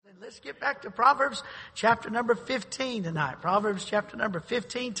Let's get back to Proverbs chapter number 15 tonight. Proverbs chapter number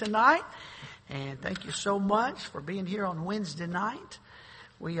 15 tonight. And thank you so much for being here on Wednesday night.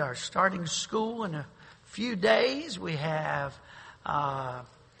 We are starting school in a few days. We have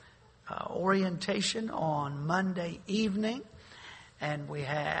orientation on Monday evening. And we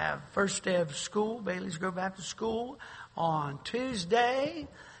have first day of school, Bailey's Grove Baptist School, on Tuesday.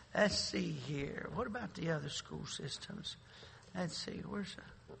 Let's see here. What about the other school systems? Let's see. Where's the...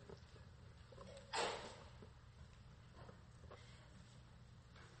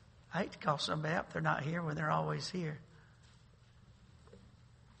 I hate to call somebody up. They're not here when they're always here.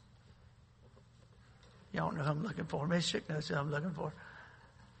 You don't know who I'm looking for. Miss Schick knows who I'm looking for.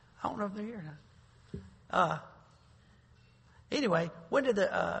 I don't know if they're here or not. Anyway, when did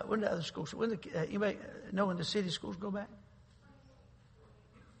the other schools? Anybody know when the city schools go back?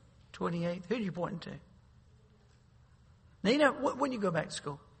 28th. Who are you pointing to? Nina, when you go back to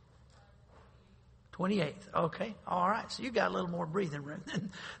school? 28th. Okay. All right. So you got a little more breathing room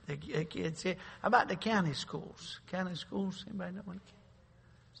than the kids here. How about the county schools? County schools? Anybody know when?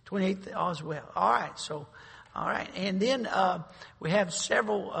 28th as well. All right. So, all right. And then we have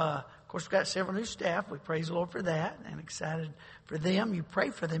several, of course, we've got several new staff. We praise the Lord for that and excited for them. You pray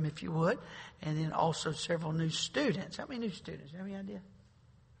for them if you would. And then also several new students. How many new students? Do you have any idea?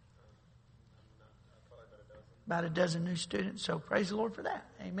 About a dozen new students. So praise the Lord for that.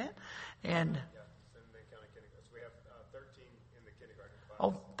 Amen. And we have 13 in the kindergarten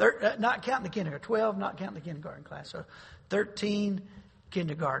class. Not counting the kindergarten. 12, not counting the kindergarten class. So 13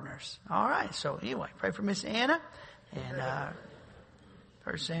 kindergartners. All right. So anyway, pray for Miss Anna and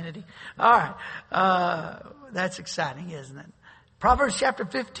her sanity. All right. That's exciting, isn't it? Proverbs chapter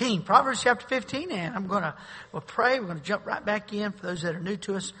 15. Proverbs chapter 15. And we'll pray. We're going to jump right back in for those that are new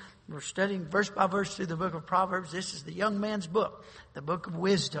to us. We're studying verse by verse through the book of Proverbs. This is the young man's book, the book of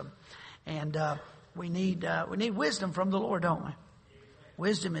wisdom. And we need wisdom from the Lord, don't we?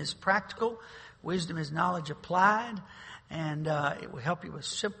 Wisdom is practical. Wisdom is knowledge applied. And it will help you with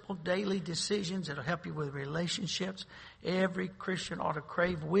simple daily decisions. It'll help you with relationships. Every Christian ought to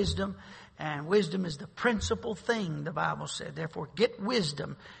crave wisdom. And wisdom is the principal thing, the Bible said. Therefore, get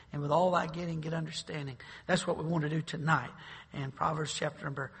wisdom. And with all thy getting, get understanding. That's what we want to do tonight. And Proverbs chapter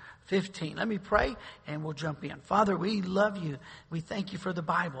number 15. Let me pray and we'll jump in. Father, we love you. We thank you for the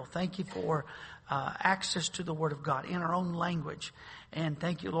Bible. Thank you for access to the Word of God in our own language. And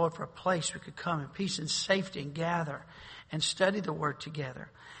thank you, Lord, for a place we could come in peace and safety and gather and study the Word together.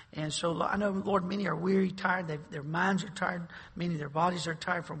 And so I know, Lord, many are weary, tired. Their minds are tired. Many of their bodies are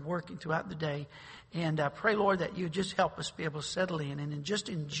tired from working throughout the day. And I pray, Lord, that you just help us be able to settle in and just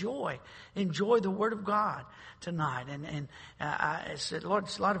enjoy the Word of God tonight. And I said, Lord,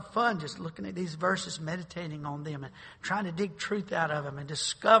 it's a lot of fun just looking at these verses, meditating on them and trying to dig truth out of them and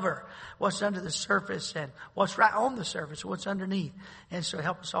discover what's under the surface and what's right on the surface, what's underneath. And so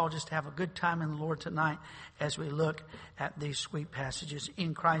help us all just to have a good time in the Lord tonight as we look at these sweet passages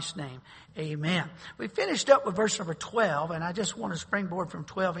in Christ's name. Amen. We finished up with verse number 12, and I just want to springboard from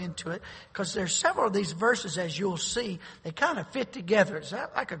 12 into it because there's several of these verses, as you'll see, they kind of fit together. It's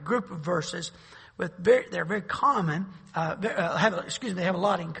like a group of verses with they're very common. They have a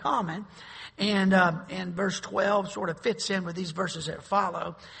lot in common, and verse 12 sort of fits in with these verses that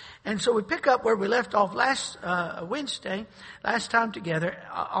follow. And so we pick up where we left off last Wednesday, last time together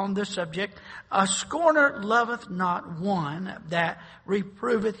on this subject. A scorner loveth not one that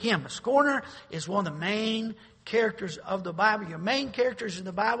reproveth him. A scorner is one of the main characters of the Bible. Your main characters in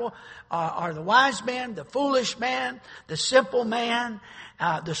the Bible are the wise man, the foolish man, the simple man,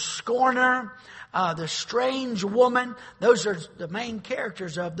 the scorner, the strange woman. Those are the main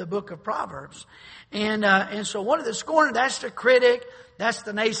characters of the book of Proverbs. And so one of the scorner, that's the critic, that's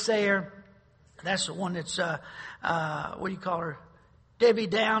the naysayer, that's the one that's what do you call her? Debbie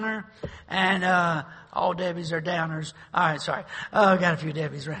Downer, and all Debbies are Downers. All right, sorry. I got a few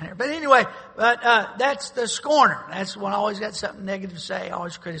Debbies around here. But anyway, that's the scorner. That's the one always got something negative to say,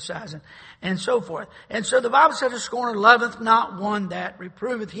 always criticizing, and so forth. And so the Bible says, a scorner loveth not one that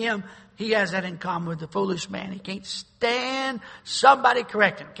reproveth him. He has that in common with the foolish man. He can't stand somebody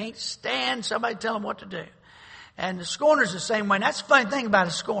correcting him. Can't stand somebody telling him what to do. And the scorner's the same way. And that's the funny thing about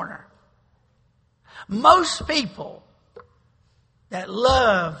a scorner. Most people that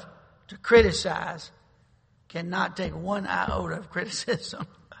love to criticize cannot take one iota of criticism.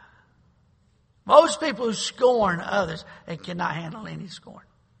 Most people who scorn others, they cannot handle any scorn.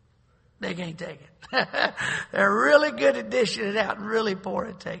 They can't take it. They're really good at dishing it out and really poor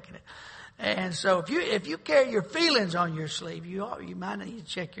at taking it. And so if you carry your feelings on your sleeve, you might need to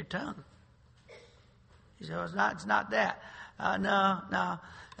check your tongue. You say, well, it's not that. No.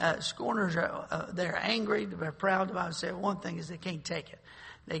 Scorners are they're angry, they're proud. The Bible says one thing is they can't take it.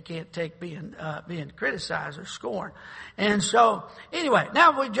 They can't take being criticized or scorned. And so, anyway,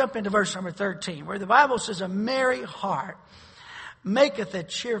 now we jump into verse number 13, where the Bible says, "A merry heart maketh a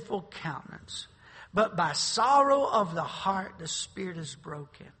cheerful countenance, but by sorrow of the heart the spirit is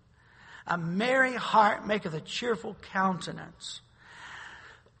broken." A merry heart maketh a cheerful countenance,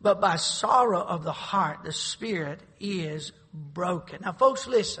 but by sorrow of the heart the spirit is broken. Now, folks,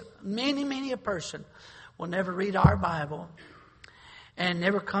 listen. Many a person will never read our Bible and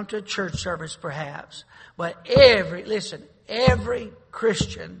never come to a church service, perhaps. But every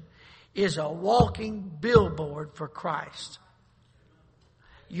Christian is a walking billboard for Christ.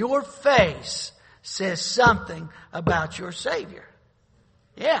 Your face says something about your Savior.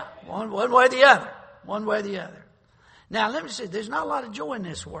 Yeah, one way or the other. One way or the other. Now, let me say, there's not a lot of joy in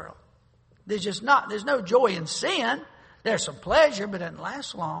this world. There's no joy in sin. There's some pleasure, but it doesn't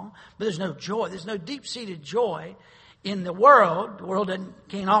last long. But there's no joy. There's no deep-seated joy in the world. The world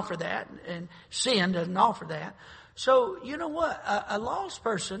can't offer that, and sin doesn't offer that. So, you know what? A lost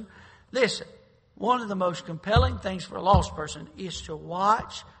person, listen, one of the most compelling things for a lost person is to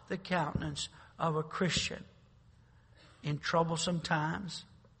watch the countenance of a Christian in troublesome times,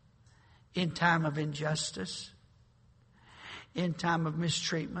 in time of injustice, in time of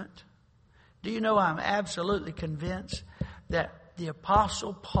mistreatment. Do you know, I'm absolutely convinced that the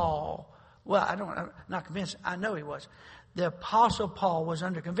Apostle Paul, I'm not convinced, I know he was. The Apostle Paul was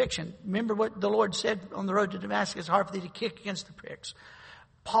under conviction. Remember what the Lord said on the road to Damascus, "Hard for thee to kick against the pricks."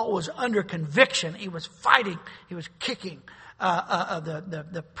 Paul was under conviction. He was fighting. He was kicking.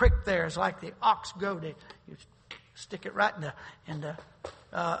 The prick there is like the ox goad. You stick it right in the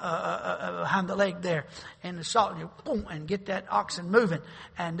behind the leg there, and the salt, and you boom, and get that oxen moving.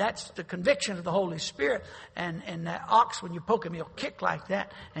 And that's the conviction of the Holy Spirit. And that ox, when you poke him, he'll kick like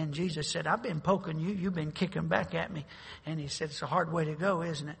that. And Jesus said, "I've been poking you. You've been kicking back at me." And he said, "It's a hard way to go,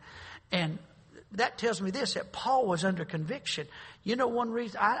 isn't it?" And that tells me this, that Paul was under conviction. You know one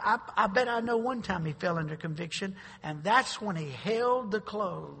reason? I bet I know one time he fell under conviction, and that's when he held the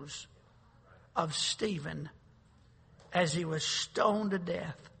clothes of Stephen as he was stoned to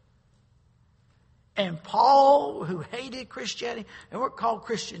death. And Paul, who hated Christianity, they weren't called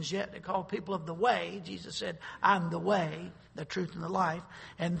Christians yet, they're called people of the way. Jesus said, "I'm the way, the truth, and the life."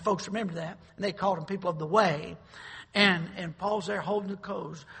 And folks remember that. And they called them people of the way. And Paul's there holding the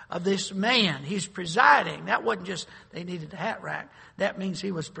clothes of this man. He's presiding. That wasn't just they needed a hat rack. That means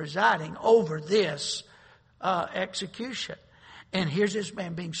he was presiding over this execution. And here's this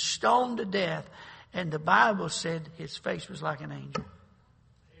man being stoned to death. And the Bible said his face was like an angel.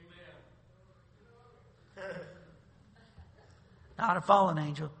 Amen. Not a fallen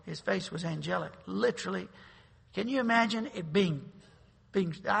angel. His face was angelic. Literally. Can you imagine it being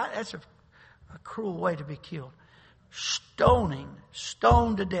that's a cruel way to be killed.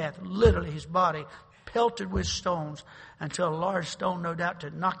 Stoned to death. Literally his body pelted with stones until a large stone, no doubt, to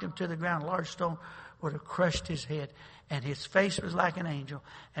knock him to the ground. A large stone would have crushed his head. And his face was like an angel,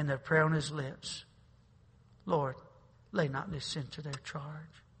 and the prayer on his lips, "Lord, lay not this sin to their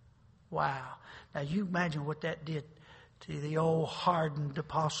charge." Wow. Now you imagine what that did to the old hardened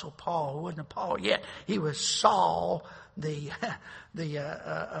Apostle Paul, who wasn't a Paul yet. He was Saul, the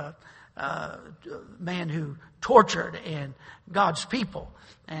man who tortured and God's people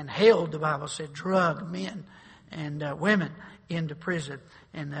and held, the Bible said, drug men and women into prison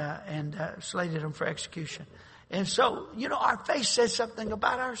and slated them for execution. And so, you know, our face says something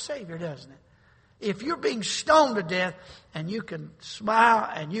about our Savior, doesn't it? If you're being stoned to death and you can smile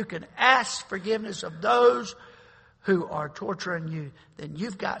and you can ask forgiveness of those who are torturing you, then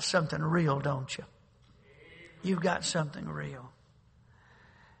you've got something real, don't you? You've got something real.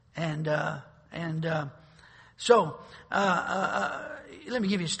 So let me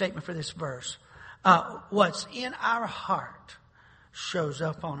give you a statement for this verse. What's in our heart shows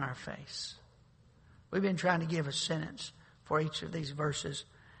up on our face. We've been trying to give a sentence for each of these verses.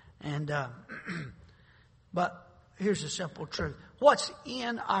 But here's the simple truth. What's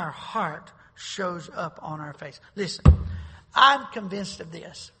in our heart shows up on our face. Listen, I'm convinced of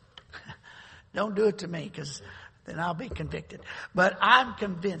this. Don't do it to me, because then I'll be convicted. But I'm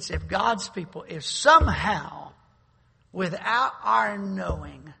convinced if God's people, if somehow, without our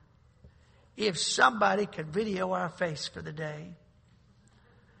knowing, if somebody could video our face for the day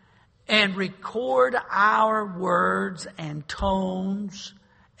and record our words and tones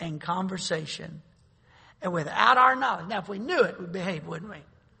and conversation, and without our knowledge. Now, if we knew it, we'd behave, wouldn't we?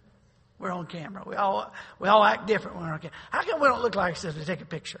 We're on camera. We all act different when we're on camera. How come we don't look like this if we take a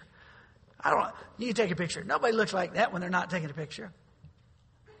picture? You take a picture. Nobody looks like that when they're not taking a picture.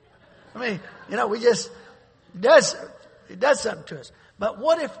 I mean, it does something to us. But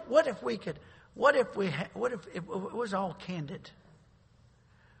what if it was all candid?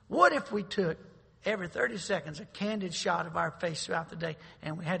 What if we took every 30 seconds a candid shot of our face throughout the day,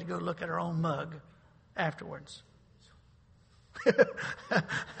 and we had to go look at our own mug afterwards?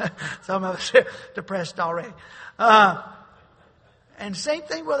 Some of us are depressed already. And same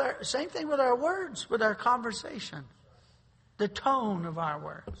thing with our words, with our conversation, the tone of our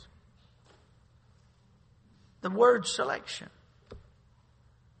words, the word selection,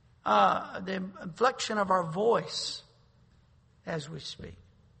 the inflection of our voice as we speak.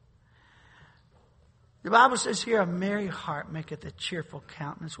 The Bible says here, a merry heart maketh a cheerful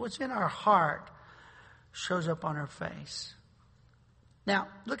countenance. What's in our heart shows up on our face. Now,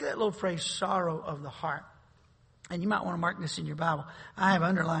 look at that little phrase, sorrow of the heart. And you might want to mark this in your Bible. I have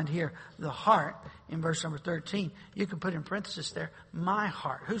underlined here the heart in verse number 13. You can put in parenthesis there, my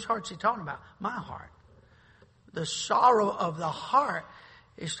heart. Whose heart's he talking about? My heart. The sorrow of the heart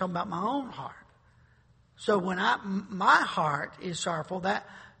is talking about my own heart. So when my heart is sorrowful, that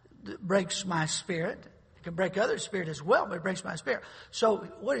breaks my spirit. It can break other spirit as well, but it breaks my spirit. So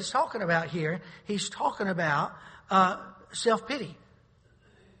what he's talking about here, he's talking about self-pity.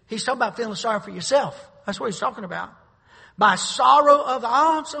 He's talking about feeling sorry for yourself. That's what he's talking about. By sorrow of,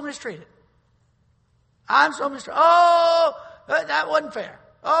 I'm so mistreated. I'm so mistreated. Oh, that wasn't fair.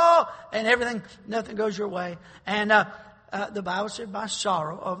 Oh, and everything, nothing goes your way. And the Bible said by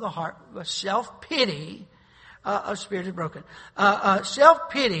sorrow of the heart, self-pity, a spirit is broken.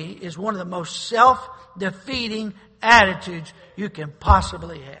 Self-pity is one of the most self-defeating attitudes you can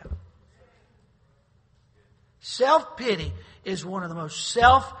possibly have. Self-pity is one of the most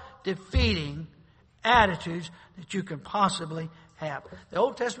self-defeating attitudes that you can possibly have. The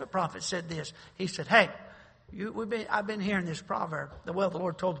Old Testament prophet said this. He said, hey, I've been hearing this proverb. The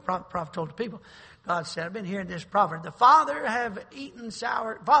Lord told the prophet told the people. God said, I've been hearing this proverb. The fathers have eaten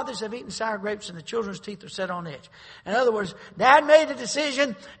sour grapes and the children's teeth are set on edge. In other words, Dad made a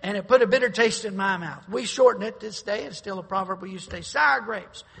decision and it put a bitter taste in my mouth. We shorten it this day. It's still a proverb. We used to say sour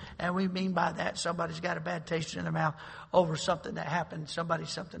grapes. And we mean by that somebody's got a bad taste in their mouth over something that happened.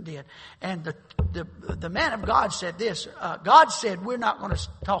 Something did. And the man of God said this. God said, we're not going to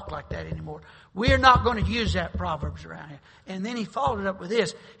talk like that anymore. We're not going to use that Proverbs around here. And then he followed it up with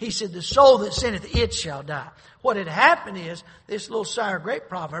this. He said, the soul that sinneth, it shall die. What had happened is, this little sour grape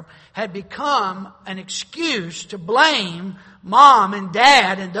proverb had become an excuse to blame mom and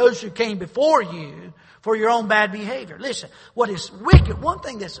dad and those who came before you for your own bad behavior. Listen, what is wicked, one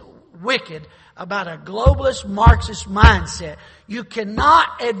thing that's wicked about a globalist Marxist mindset, you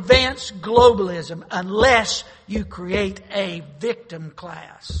cannot advance globalism unless you create a victim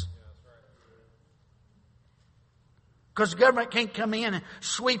class. Because the government can't come in and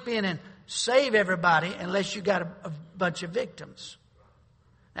sweep in and save everybody unless you got a bunch of victims.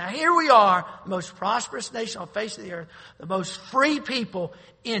 Now here we are, the most prosperous nation on the face of the earth, the most free people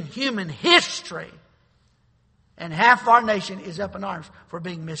in human history. And half of our nation is up in arms for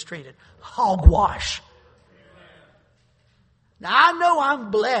being mistreated. Hogwash. Now I know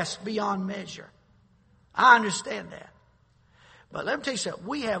I'm blessed beyond measure. I understand that. But let me tell you something.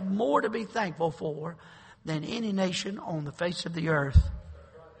 We have more to be thankful for than any nation on the face of the earth.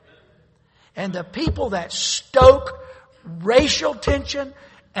 And the people that stoke racial tension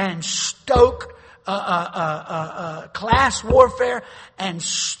and stoke class warfare and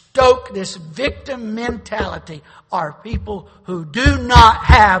stoke this victim mentality are people who do not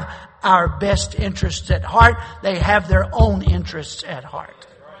have our best interests at heart. They have their own interests at heart.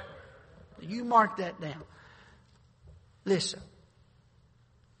 You mark that down. Listen.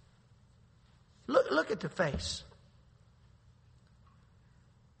 Look at the face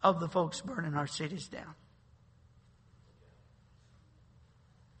of the folks burning our cities down.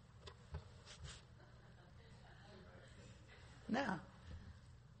 Now,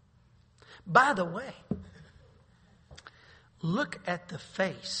 by the way, look at the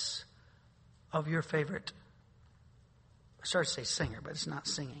face of your favorite, I started to say singer, but it's not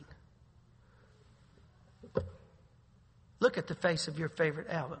singing. Look at the face of your favorite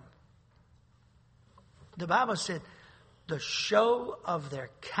album. The Bible said, the show of their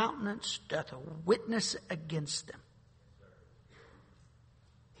countenance doth a witness against them.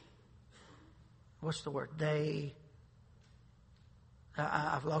 What's the word?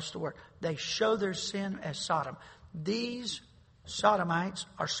 I've lost the word. They show their sin as Sodom. These Sodomites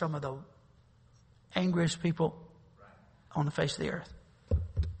are some of the angriest people on the face of the earth.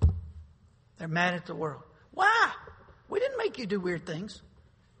 They're mad at the world. Why? We didn't make you do weird things.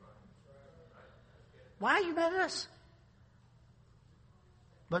 Why are you mad at us?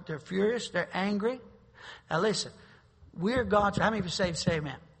 but they're furious, they're angry. Now listen, we're God's, how many of you say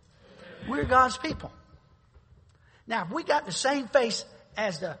amen? We're God's people. Now, if we got the same face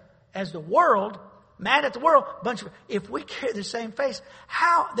as the world, mad at the world, if we carry the same face,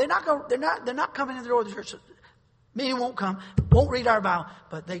 how they're not coming in the door of the church. Many won't come, won't read our Bible,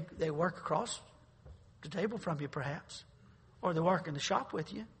 but they work across the table from you perhaps, or they work in the shop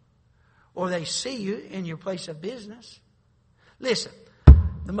with you, or they see you in your place of business. Listen,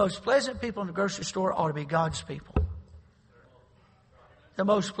 the most pleasant people in the grocery store ought to be God's people. The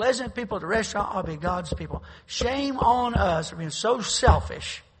most pleasant people at the restaurant ought to be God's people. Shame on us for being so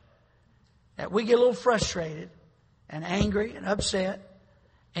selfish that we get a little frustrated and angry and upset.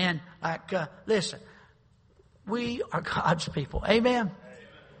 And listen, we are God's people. Amen?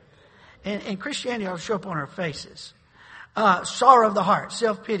 And Christianity ought to show up on our faces. Sorrow of the heart,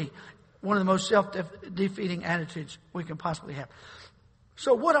 self-pity. One of the most self-defeating attitudes we can possibly have.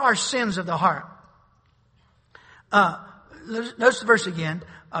 So what are sins of the heart? Notice the verse again.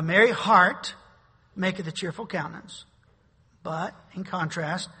 A merry heart maketh a cheerful countenance. But, in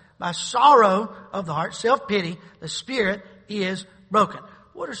contrast, by sorrow of the heart, self-pity, the spirit is broken.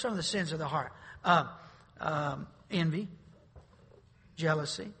 What are some of the sins of the heart? Envy,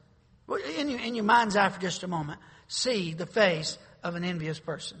 jealousy. In your mind's eye for just a moment, see the face of an envious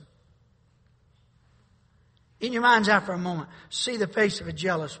person. In your mind's eye for a moment, see the face of a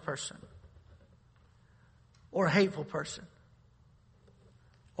jealous person, or a hateful person,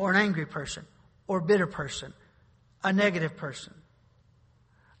 or an angry person, or a bitter person, a negative person,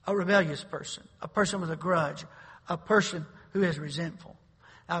 a rebellious person, a person with a grudge, a person who is resentful.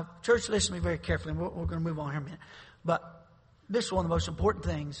 Now, church, listen to me very carefully. We're going to move on here in a minute. But this is one of the most important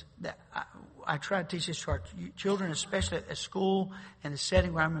things that I try to teach this to our children, especially at school and the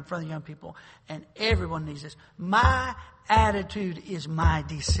setting where I'm in front of young people. And everyone needs this. My attitude is my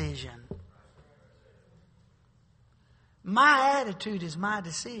decision. My attitude is my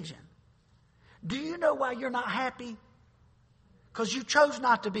decision. Do you know why you're not happy? Because you chose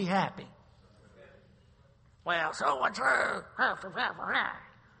not to be happy. Well, so-and-so.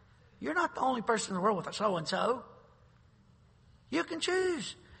 You're not the only person in the world with a so-and-so. You can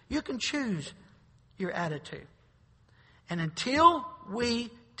choose. You can choose your attitude. And until we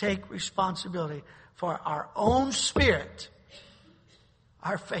take responsibility for our own spirit,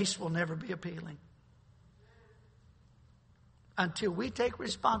 our face will never be appealing. Until we take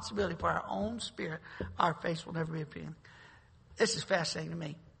responsibility for our own spirit, our face will never be appealing. This is fascinating to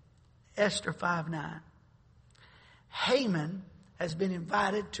me. Esther 5:9. Haman has been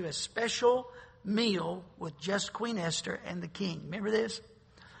invited to a special meal with just Queen Esther and the king. Remember this?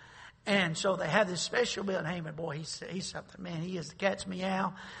 And so they have this special meal. And Haman, boy, he's something, man. He is the cat's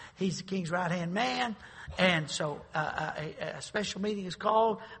meow. He's the king's right-hand man. And so a special meeting is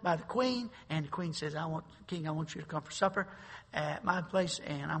called by the queen. And the queen says, King, I want you to come for supper at my place.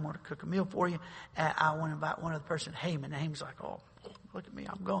 And I'm going to cook a meal for you. I want to invite one other person, Haman. And Haman's like, oh, look at me,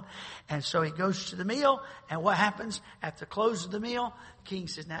 I'm going. And so he goes to the meal. And what happens at the close of the meal? The king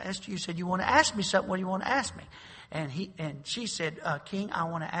says, now, Esther, you said you want to ask me something. What do you want to ask me? And she said, King, I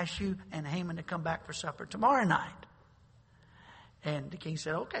want to ask you and Haman to come back for supper tomorrow night. And the king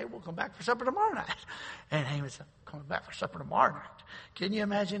said, okay, we'll come back for supper tomorrow night. And Haman said, coming back for supper tomorrow night. Can you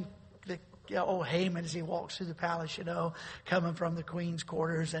imagine old Haman as he walks through the palace, coming from the queen's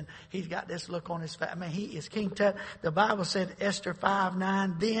quarters, and he's got this look on his face. I mean, he is King Tut. The Bible said, Esther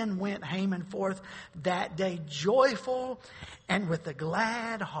 5:9, then went Haman forth that day joyful and with a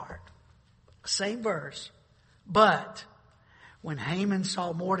glad heart. Same verse. But when Haman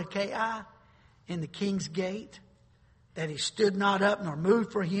saw Mordecai in the king's gate, that he stood not up nor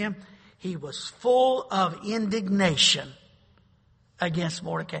moved for him, he was full of indignation against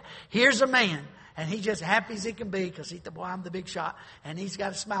Mordecai. Here's a man, and he's just happy as he can be because he's I'm the big shot. And he's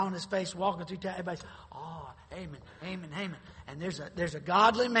got a smile on his face walking through town. Everybody's, oh, Haman, Haman, Haman. And there's a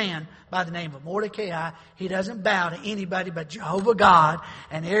godly man by the name of Mordecai. He doesn't bow to anybody but Jehovah God.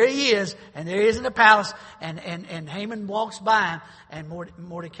 And there he is, and there he is in the palace. And Haman walks by him, and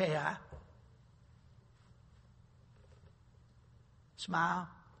Mordecai smile,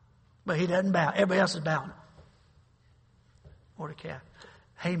 but he doesn't bow. Everybody else is bowing. Mordecai.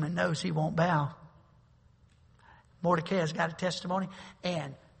 Haman knows he won't bow. Mordecai has got a testimony.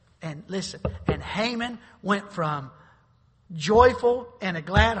 And listen, and Haman went from joyful and a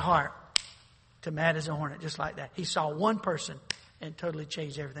glad heart to mad as a hornet, just like that. He saw one person and totally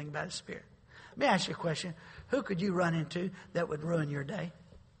changed everything about his spirit. Let me ask you a question. Who could you run into that would ruin your day?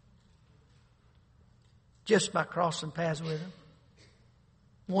 Just by crossing paths with him.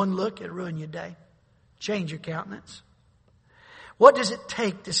 One look, it'll ruin your day. Change your countenance. What does it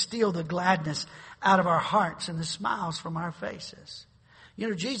take to steal the gladness out of our hearts and the smiles from our faces? You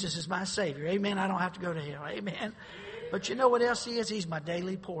know, Jesus is my Savior. Amen. I don't have to go to hell. Amen. But you know what else He is? He's my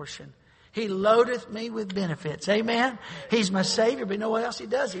daily portion. He loadeth me with benefits. Amen. He's my Savior, but you know what else He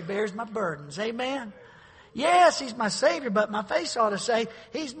does? He bears my burdens. Amen. Yes, He's my Savior, but my face ought to say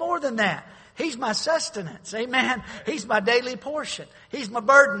He's more than that. He's my sustenance. Amen. He's my daily portion. He's my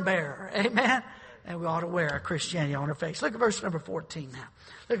burden bearer. Amen. And we ought to wear our Christianity on our face. Look at verse number 14 now.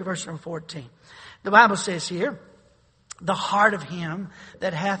 Look at verse number 14. The Bible says here, the heart of him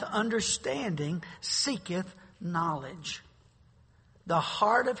that hath understanding seeketh knowledge. The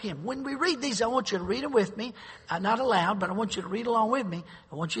heart of him. When we read these, I want you to read them with me. Not aloud, but I want you to read along with me.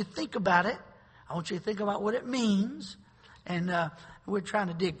 I want you to think about it. I want you to think about what it means. And we're trying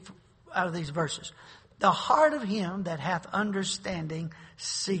to dig out of these verses. The heart of him that hath understanding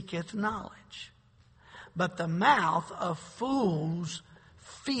seeketh knowledge. But the mouth of fools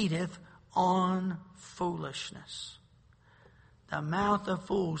feedeth on foolishness. The mouth of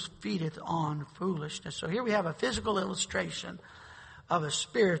fools feedeth on foolishness. So here we have a physical illustration of a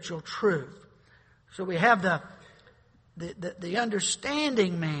spiritual truth. So we have the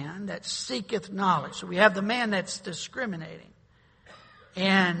understanding man that seeketh knowledge. So we have the man that's discriminating.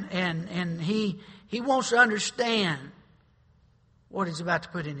 And he wants to understand what he's about to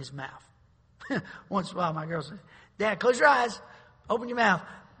put in his mouth. Once in a while my girl says, Dad, close your eyes, open your mouth.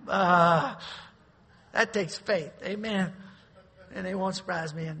 That takes faith. Amen. And they won't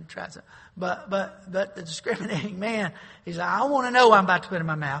surprise me and try to. But the discriminating man, he's like, I want to know what I'm about to put in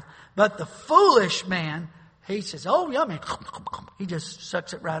my mouth. But the foolish man, he says, oh, yummy. He just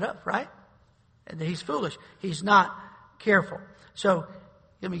sucks it right up, right? And he's foolish. He's not careful. So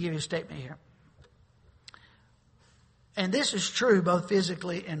let me give you a statement here. And this is true both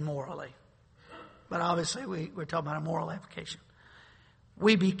physically and morally. But obviously we're talking about a moral application.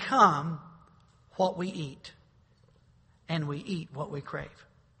 We become what we eat. And we eat what we crave.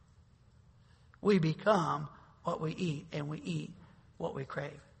 We become what we eat, and we eat what we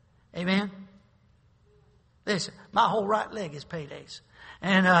crave. Amen? Listen, my whole right leg is paydays.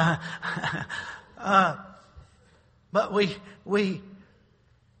 And, but we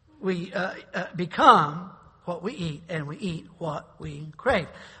become what we eat, and we eat what we crave.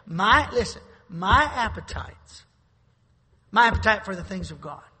 My appetite for the things of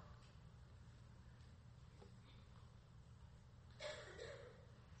God,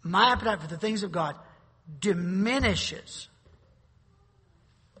 my appetite for the things of God diminishes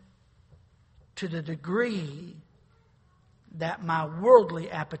to the degree that my worldly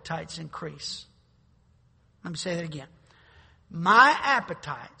appetites increase. Let me say that again. My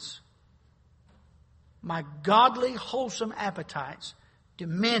appetites, my godly, wholesome appetites,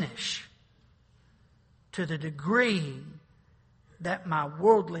 diminish to the degree that my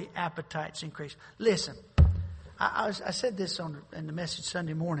worldly appetites increase. Listen. I said this in the message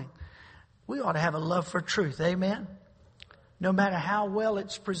Sunday morning. We ought to have a love for truth. Amen? No matter how well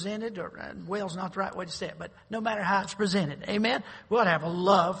it's presented, or well's not the right way to say it, but no matter how it's presented. Amen? We ought to have a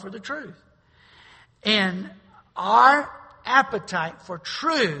love for the truth. And our appetite for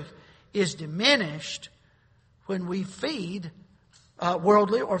truth is diminished when we feed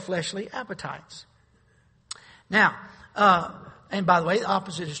worldly or fleshly appetites. Now, and by the way, the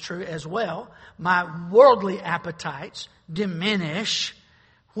opposite is true as well. My worldly appetites diminish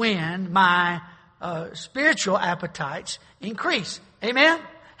when my spiritual appetites increase. Amen?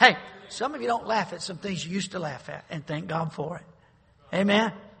 Hey, some of you don't laugh at some things you used to laugh at, and thank God for it.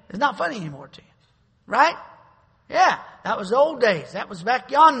 Amen? It's not funny anymore to you. Right? Yeah, that was the old days. That was back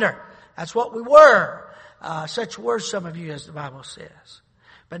yonder. That's what we were. Such were some of you, as the Bible says.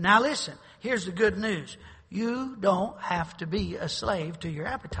 But now listen, here's the good news. You don't have to be a slave to your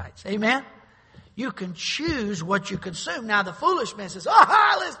appetites. Amen? You can choose what you consume. Now the foolish man says,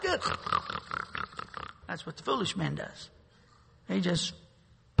 oh, that's good. That's what the foolish man does. He just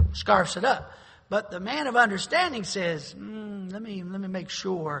scarfs it up. But the man of understanding says, let me make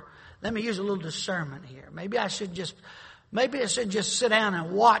sure. Let me use a little discernment here. Maybe I should just sit down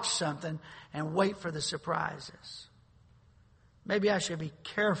and watch something and wait for the surprises. Maybe I should be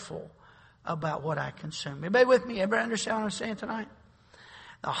careful about what I consume. Everybody with me? Everybody understand what I'm saying tonight?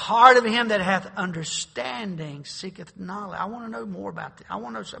 The heart of him that hath understanding seeketh knowledge. I want to know more about this. I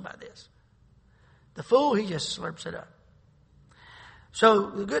want to know something about this. The fool, he just slurps it up.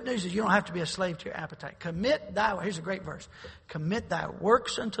 So the good news is you don't have to be a slave to your appetite. Here's a great verse. Commit thy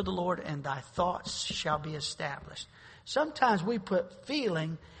works unto the Lord, and thy thoughts shall be established. Sometimes we put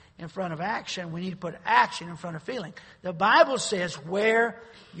feeling in front of action. We need to put action in front of feeling. The Bible says where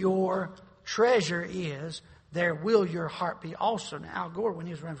your treasure is, there will your heart be also. Now, Al Gore, when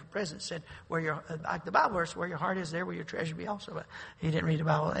he was running for president, said, like the Bible verse, where your heart is, there will your treasure be also. But he didn't read the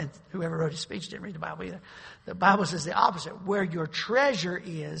Bible, and whoever wrote his speech didn't read the Bible either. The Bible says the opposite. Where your treasure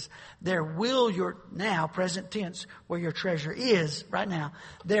is, there will your, now, present tense, where your treasure is, right now,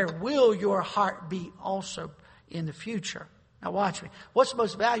 there will your heart be also in the future. Now watch me. What's the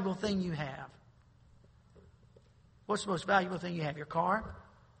most valuable thing you have? What's the most valuable thing you have? Your car?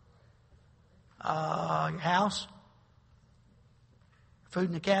 Your house? Food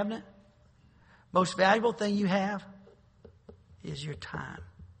in the cabinet? Most valuable thing you have is your time.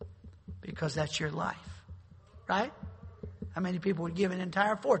 Because that's your life. Right? How many people would give an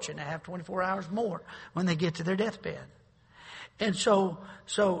entire fortune to have 24 hours more when they get to their deathbed? And so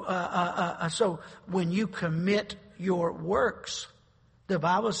when you commit your works, the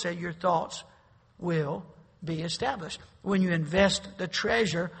Bible said your thoughts will be established. When you invest the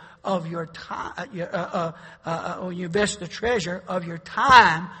treasure of your time, when you invest the treasure of your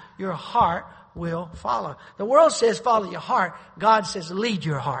time, your heart will follow. The world says follow your heart. God says lead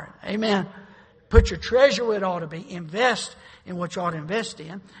your heart. Amen. Put your treasure where it ought to be. Invest in what you ought to invest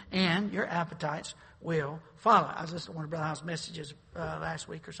in, and your appetites will follow. I was listening to one of Brother Howe's messages last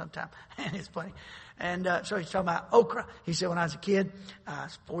week or sometime, and it's funny. And so he's talking about okra. He said, when I was a kid, I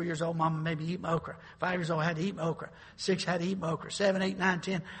was 4 years old, Mama made me eat my okra. 5 years old, I had to eat my okra. 6, had to eat my okra. 7, 8, 9,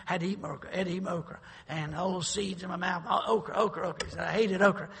 10, had to eat my okra. Had to eat my okra. And all those seeds in my mouth, okra. He said, I hated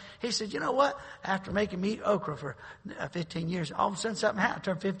okra. He said, you know what? After making me eat okra for 15 years, all of a sudden something happened. I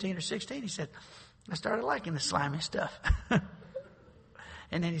turned 15 or 16. He said, I started liking the slimy stuff.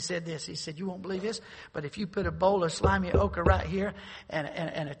 And then he said this. He said, you won't believe this, but if you put a bowl of slimy okra right here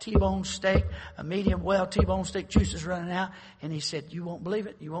and a T-bone steak, a medium well T-bone steak, juice is running out. And he said, you won't believe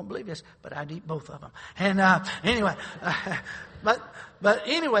it. You won't believe this, but I'd eat both of them. And anyway, but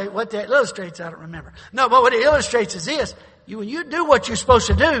anyway, what that illustrates, I don't remember. No, but what it illustrates is this. When you do what you're supposed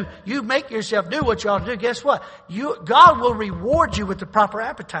to do, you make yourself do what you ought to do. Guess what? God will reward you with the proper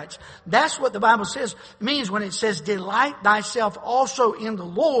appetites. That's what the Bible says means when it says, delight thyself also in the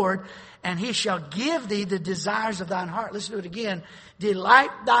Lord, and he shall give thee the desires of thine heart. Listen to it again.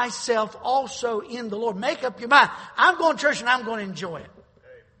 Delight thyself also in the Lord. Make up your mind. I'm going to church and I'm going to enjoy it.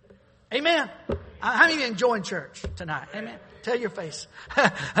 Amen. How many of you enjoying church tonight? Amen. Tell your face.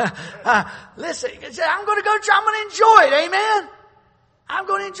 Listen, I'm going to go to church. I'm going to enjoy it. Amen. I'm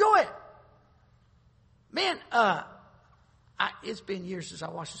going to enjoy it. Man, it's been years since I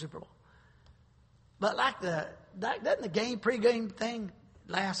watched the Super Bowl. But doesn't the game, pre-game thing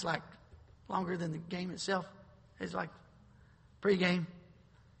last like longer than the game itself? It's like pre-game.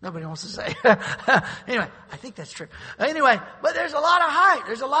 Nobody wants to say. Anyway, I think that's true. Anyway, but there's a lot of hype.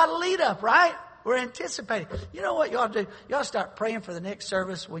 There's a lot of lead up, right? We're anticipating. You know what you ought to do? You ought to start praying for the next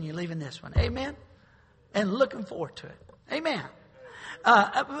service when you're leaving this one. Amen? And looking forward to it. Amen.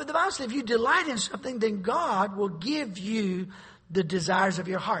 The Bible says if you delight in something, then God will give you the desires of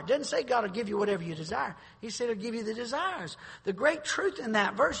your heart. It doesn't say God will give you whatever you desire. He said he'll give you the desires. The great truth in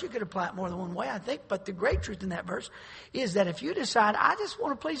that verse, you could apply it more than one way, I think, but the great truth in that verse is that if you decide, I just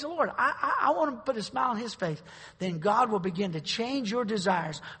want to please the Lord, I want to put a smile on his face, then God will begin to change your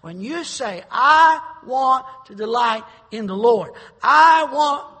desires. When you say, I want to delight in the Lord, I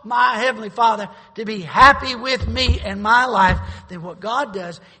want my Heavenly Father to be happy with me and my life, then what God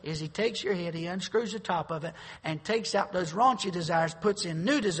does is he takes your head, he unscrews the top of it, and takes out those raunchy desires, puts in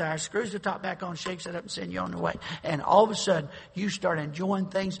new desires, screws the top back on, shakes it up, and sends you on your way. And all of a sudden, you start enjoying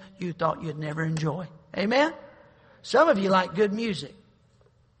things you thought you'd never enjoy. Amen? Some of you like good music,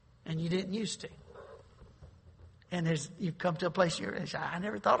 and you didn't used to. And you've come to a place you say, I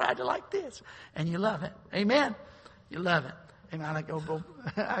never thought I'd like this. And you love it. Amen? You love it. And I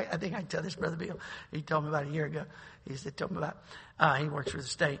think I can tell this, Brother Bill. He told me about a year ago. He told me about, he works for the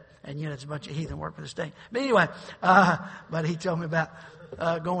state. And you know, it's a bunch of heathen work for the state. But anyway, but he told me about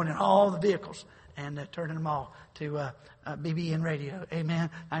going in all the vehicles and turning them all to BBN radio. Amen.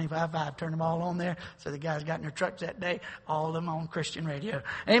 95.5. Turn them all on there. So the guys got in their trucks that day. All of them on Christian radio.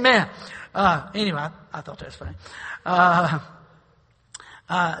 Amen. Anyway, I thought that was funny.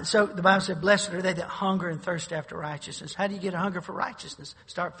 So the Bible said, blessed are they that hunger and thirst after righteousness. How do you get a hunger for righteousness?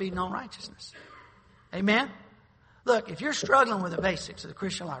 Start feeding on righteousness. Amen? Look, if you're struggling with the basics of the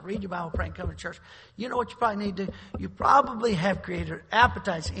Christian life, read your Bible, pray, and come to church, you know what you probably need to do? You probably have created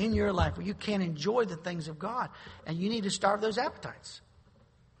appetites in your life where you can't enjoy the things of God. And you need to starve those appetites.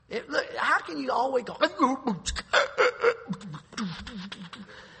 Look, how can you always go...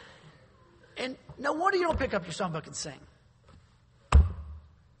 And no wonder you don't pick up your songbook and sing.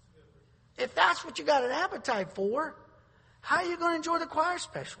 If that's what you got an appetite for, how are you going to enjoy the choir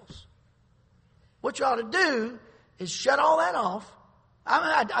specials? What you ought to do is shut all that off.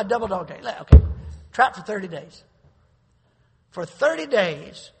 I double dog day. Okay. Try it for 30 days. For 30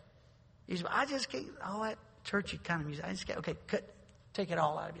 days, I just can't, all that churchy kind of music. I just can't, okay, take it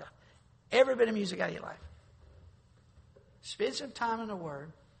all out of your life. Every bit of music out of your life. Spend some time in the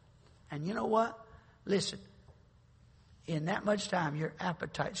Word. And you know what? Listen. In that much time, your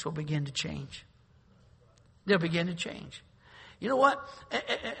appetites will begin to change. They'll begin to change. You know what?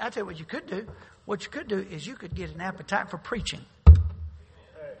 I tell you what you could do. What you could do is you could get an appetite for preaching.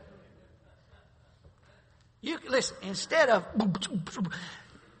 You could listen, instead of,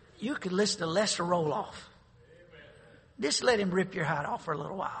 you could listen to Lester Roloff. Just let him rip your heart off for a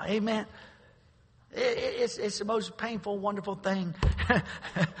little while. Amen. It's the most painful, wonderful thing.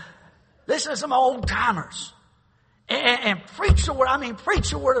 Listen to some old timers. And preach the word.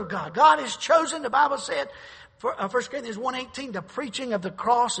 Preach the word of God. God has chosen, the Bible said, for 1 Corinthians 1:18, the preaching of the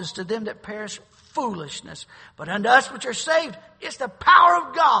cross is to them that perish foolishness. But unto us which are saved, it's the power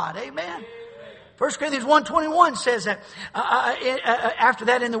of God. Amen. 1 Corinthians 1:21 says that after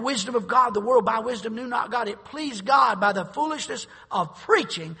that, in the wisdom of God, the world by wisdom knew not God. It pleased God by the foolishness of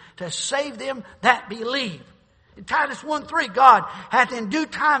preaching to save them that believe. In Titus 1:3, God hath in due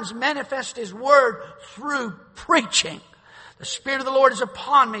times manifest His word through preaching. The Spirit of the Lord is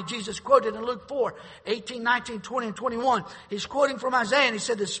upon me. Jesus quoted in Luke 4:18, 19, 20, and 21. He's quoting from Isaiah, and he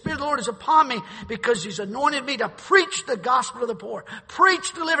said, the Spirit of the Lord is upon me because He's anointed me to preach the gospel of the poor,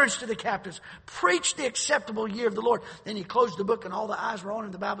 preach deliverance to the captives, preach the acceptable year of the Lord. Then He closed the book and all the eyes were on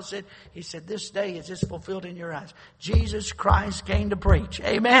him. The Bible said, He said, this day is this fulfilled in your eyes. Jesus Christ came to preach.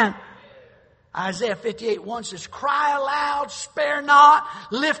 Amen. Isaiah 58:1 says, cry aloud, spare not,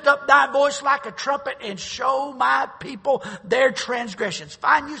 lift up thy voice like a trumpet and show my people their transgressions.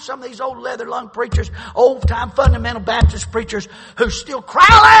 Find you some of these old leather lung preachers, old time fundamental Baptist preachers who still cry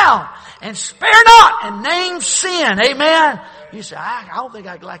aloud and spare not and name sin. Amen. You say, I don't think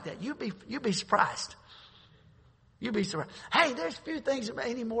I'd like that. You'd be surprised. You'd be surprised. Hey, there's few things that make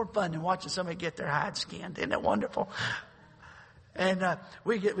any more fun than watching somebody get their hide skinned. Isn't that wonderful? And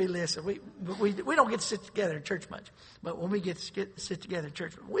we listen. We don't get to sit together in church much, but when we get to sit together in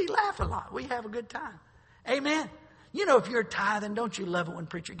church, we laugh a lot. We have a good time. Amen. You know, if you're tithing, don't you love it when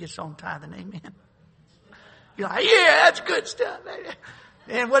preacher gets on tithing? Amen. You're like, yeah, that's good stuff.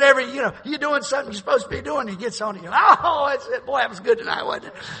 And whatever, you're doing something you're supposed to be doing, he gets on it. You're like, oh, that's it. Boy, that was good tonight, wasn't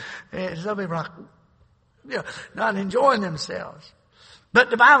it? And some people are like, not enjoying themselves. But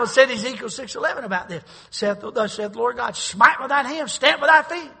the Bible said Ezekiel 6:11 about this. Thus saith the Lord God, smite with thine hand, stamp with thy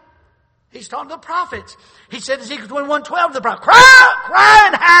feet. He's talking to the prophets. He said Ezekiel 21:12 to the prophet, cry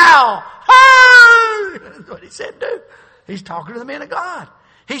and howl. Hey! That's what he said do. He's talking to the men of God.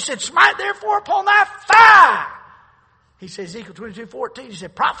 He said, smite therefore upon thy thigh. He said Ezekiel 22:14, he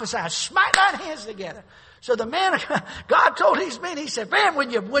said, prophesy, smite thine hands together. So the man of God told these men, he said, man,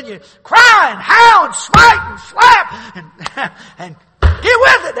 when you cry and howl and smite and slap and get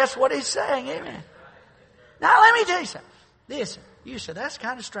with it. That's what he's saying. Amen. Now let me tell you something. Listen, you said that's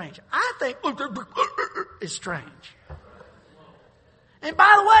kind of strange. I think it's strange. And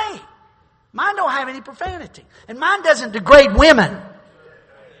by the way, mine don't have any profanity. And mine doesn't degrade women.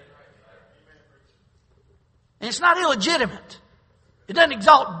 And it's not illegitimate. It doesn't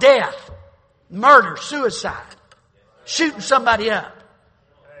exalt death, murder, suicide, shooting somebody up.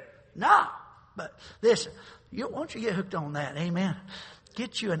 No. But listen, won't you get hooked on that? Amen.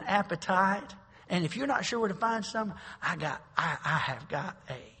 Get you an appetite. And if you're not sure where to find some, I have got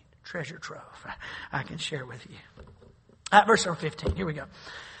a treasure trove I can share with you. Verse number 15. Here we go.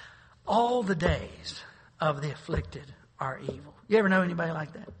 All the days of the afflicted are evil. You ever know anybody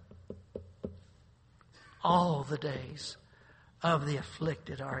like that? All the days of the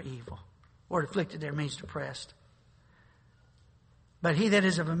afflicted are evil. The word afflicted there means depressed. But he that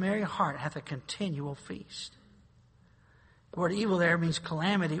is of a merry heart hath a continual feast. The word evil there means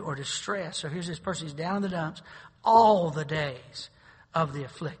calamity or distress. So here's this person, he's down in the dumps. All the days of the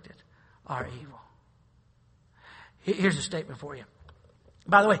afflicted are evil. Here's a statement for you.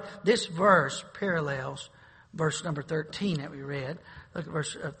 By the way, this verse parallels verse number 13 that we read. Look at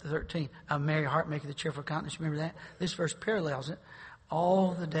verse 13. A merry heart maketh a cheerful countenance. Remember that? This verse parallels it.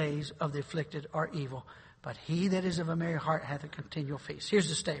 All the days of the afflicted are evil, but he that is of a merry heart hath a continual feast. Here's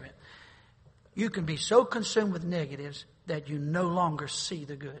the statement. You can be so consumed with negatives that you no longer see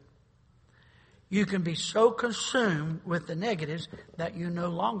the good. You can be so consumed with the negatives that you no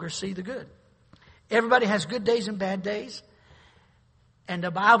longer see the good. Everybody has good days and bad days. And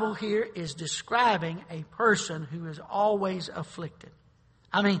the Bible here is describing a person who is always afflicted.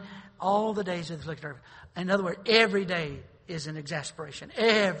 I mean, all the days of the afflicted are. In other words, every day is an exasperation.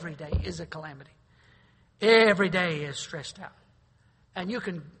 Every day is a calamity. every day is stressed out. And you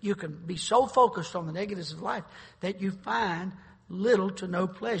can be so focused on the negatives of life that you find little to no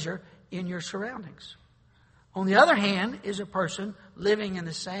pleasure in your surroundings. On the other hand is a person living in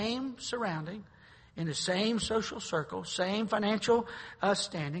the same surrounding, in the same social circle, same financial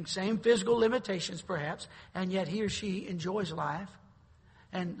standing, same physical limitations perhaps, and yet he or she enjoys life.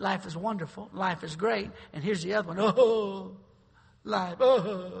 And life is wonderful. Life is great. And here's the other one. Oh, life.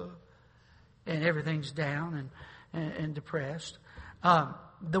 Oh. And everything's down and depressed.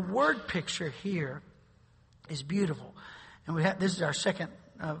 The word picture here is beautiful. And this is our second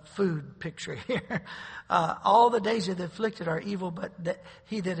food picture here. All the days of the afflicted are evil, but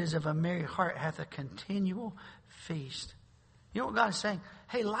he that is of a merry heart hath a continual feast. You know what God is saying?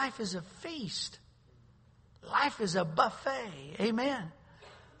 Hey, life is a feast. Life is a buffet. Amen.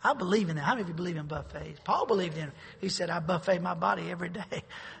 I believe in that. How many of you believe in buffets? Paul believed in it. He said, I buffet my body every day.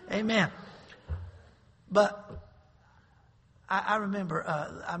 Amen. But I remember,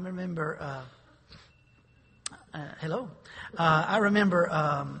 hello. I remember,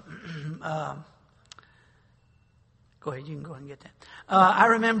 go ahead, you can go ahead and get that. I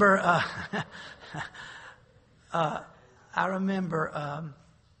remember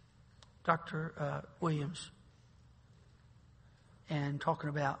Dr. Williams and talking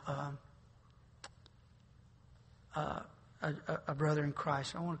about a brother in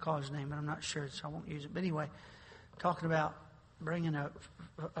Christ. I want to call his name, but I'm not sure, so I won't use it. But anyway, talking about bringing a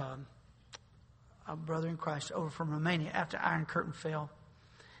brother in Christ over from Romania after Iron Curtain fell.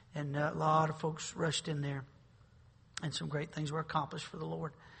 And a lot of folks rushed in there. And some great things were accomplished for the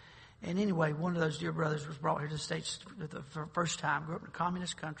Lord. And anyway, one of those dear brothers was brought here to the States for the first time. Grew up in a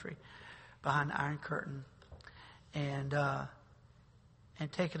communist country behind the Iron Curtain. And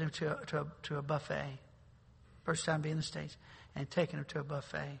taking him to a buffet. First time being in the States. And taking him to a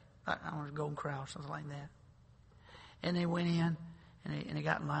buffet. I don't know, Golden Corral, something like that. And they went in, and they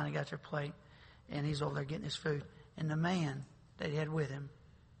got in line, and got their plate. And he's over there getting his food. And the man that he had with him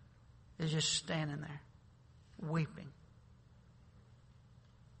is just standing there, weeping.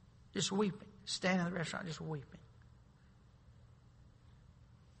 Just weeping. Standing in the restaurant, just weeping.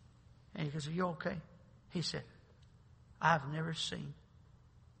 And he goes, are you okay? He said, I've never seen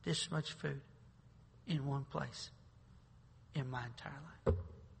this much food in one place in my entire life.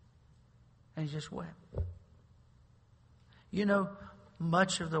 And he just wept. You know,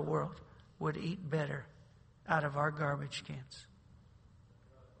 much of the world would eat better out of our garbage cans.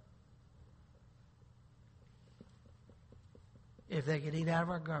 If they could eat out of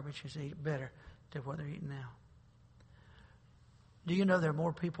our garbage cans, they'd eat better than what they're eating now. Do you know there are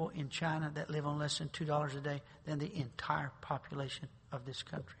more people in China that live on less than $2 a day than the entire population of this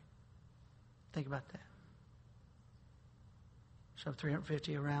country? Think about that. Some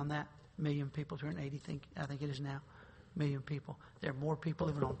 350 around that million people, 380 I think it is now, million people. There are more people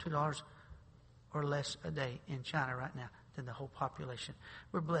living on $2 or less a day in China right now than the whole population.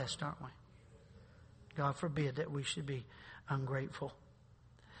 We're blessed, aren't we? God forbid that we should be ungrateful.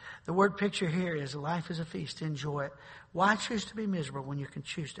 The word picture here is life is a feast. Enjoy it. Why choose to be miserable when you can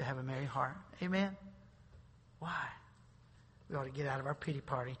choose to have a merry heart? Amen? Why? We ought to get out of our pity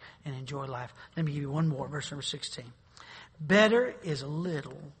party and enjoy life. Let me give you one more, verse number 16. Better is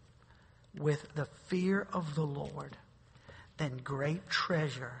little with the fear of the Lord than great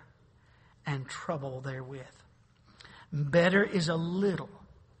treasure and trouble therewith. Better is a little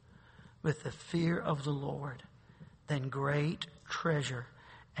with the fear of the Lord than great treasure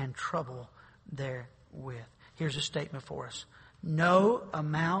and trouble therewith. Here's a statement for us. No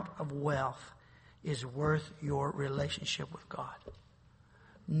amount of wealth is worth your relationship with God.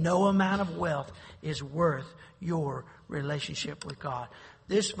 No amount of wealth is worth your relationship with God.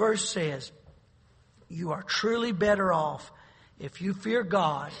 This verse says you are truly better off if you fear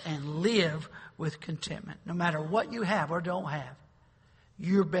God and live with contentment. No matter what you have or don't have,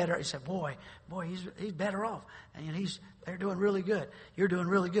 you're better. He said, boy, he's better off. And they're doing really good. You're doing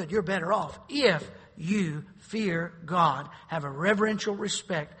really good. You're better off if you fear God, have a reverential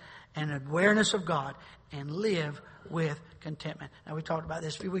respect and awareness of God, and live with contentment. Now, we talked about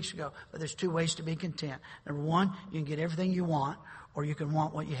this a few weeks ago, but there's two ways to be content. Number one, you can get everything you want, or you can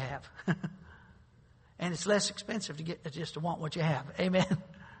want what you have. And it's less expensive to get just to want what you have. Amen.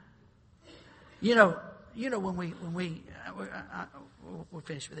 You know we'll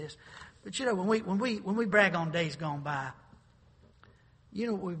finish with this. But you know when we brag on days gone by, you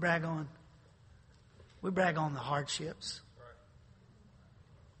know what we brag on? We brag on the hardships.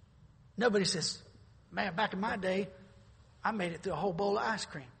 Nobody says, man, back in my day, I made it through a whole bowl of ice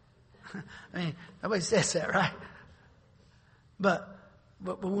cream. I mean, nobody says that, right? But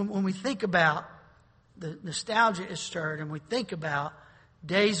when we think about the nostalgia is stirred and we think about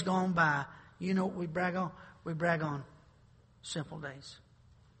days gone by, you know what we brag on? We brag on simple days.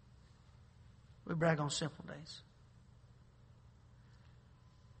 We brag on simple days.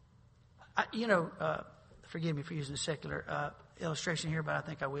 Forgive me for using a secular illustration here, but I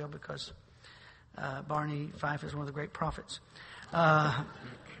think I will because Barney Fife is one of the great prophets. But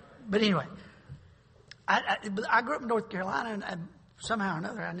anyway, I grew up in North Carolina, and somehow or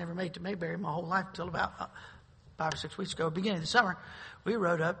another, I never made it to Mayberry my whole life until about 5 or 6 weeks ago, beginning of the summer. We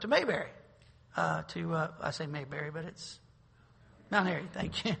rode up to Mayberry. I say Mayberry, but it's Mount Airy.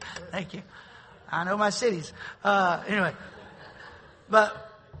 Thank you. Thank you. I know my cities. Anyway, but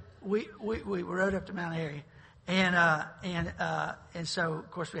we rode up to Mount Airy, and so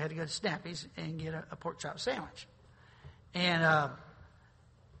of course we had to go to Snappy's and get a pork chop sandwich, and I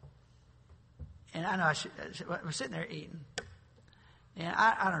know we're sitting there eating, and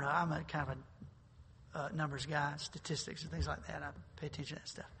I don't know, I'm a kind of a numbers guy, statistics and things like that. I pay attention to that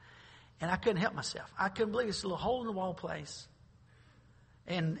stuff, and I couldn't help myself. I couldn't believe this little hole in the wall place,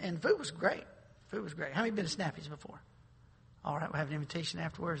 and food was great. Food was great. How many been to Snappy's before? All right, we'll have an invitation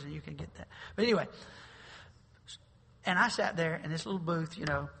afterwards and you can get that. But anyway, and I sat there in this little booth,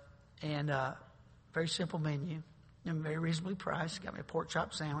 and very simple menu and very reasonably priced. Got me a pork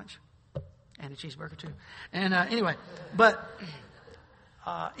chop sandwich and a cheeseburger too. And anyway,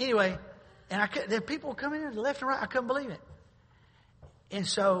 and the people were coming in to the left and right. I couldn't believe it. And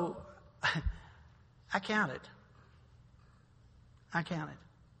so I counted.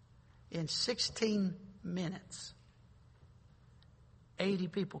 In 16 minutes, 80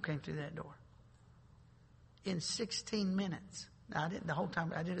 people came through that door. In 16 minutes. Now, I didn't the whole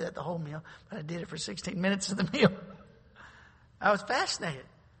time. I did that the whole meal, but I did it for 16 minutes of the meal. I was fascinated.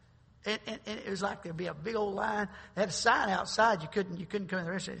 And it was like there'd be a big old line. They had a sign outside. You couldn't come in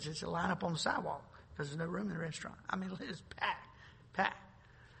the restaurant. It's just a line up on the sidewalk because there's no room in the restaurant. I mean, it was packed.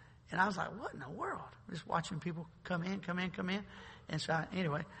 And I was like, what in the world? Just watching people come in. And so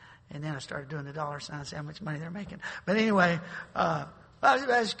anyway, and then I started doing the dollar sign, see how much money they're making. But anyway, I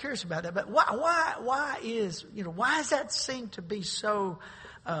was curious about that. But why does that seem to be so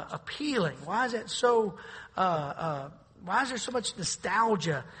appealing? Why is that so? Why is there so much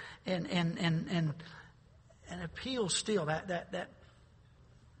nostalgia and appeal still? That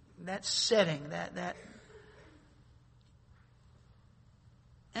setting. That.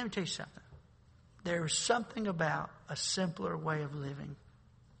 Let me tell you something. There's something about a simpler way of living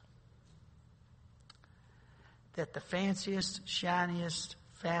that the fanciest, shiniest,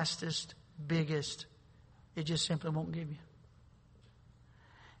 fastest, biggest, it just simply won't give you.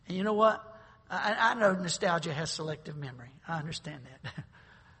 And you know what? I know nostalgia has selective memory. I understand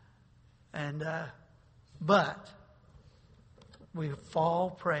that. But we fall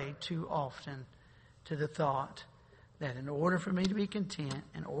prey too often to the thought that in order for me to be content,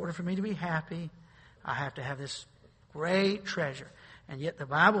 in order for me to be happy, I have to have this great treasure. And yet the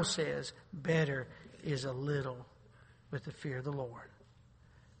Bible says better is a little with the fear of the Lord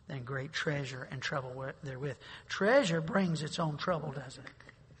than great treasure and trouble therewith. Treasure brings its own trouble, doesn't it?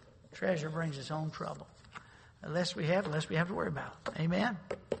 Treasure brings its own trouble. The less we have to worry about. Amen?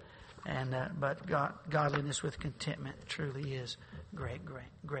 But godliness with contentment truly is great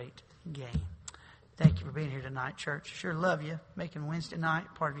gain. Thank you for being here tonight, church. Sure love you. Making Wednesday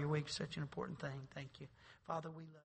night part of your week is such an important thing. Thank you. Father, we love you.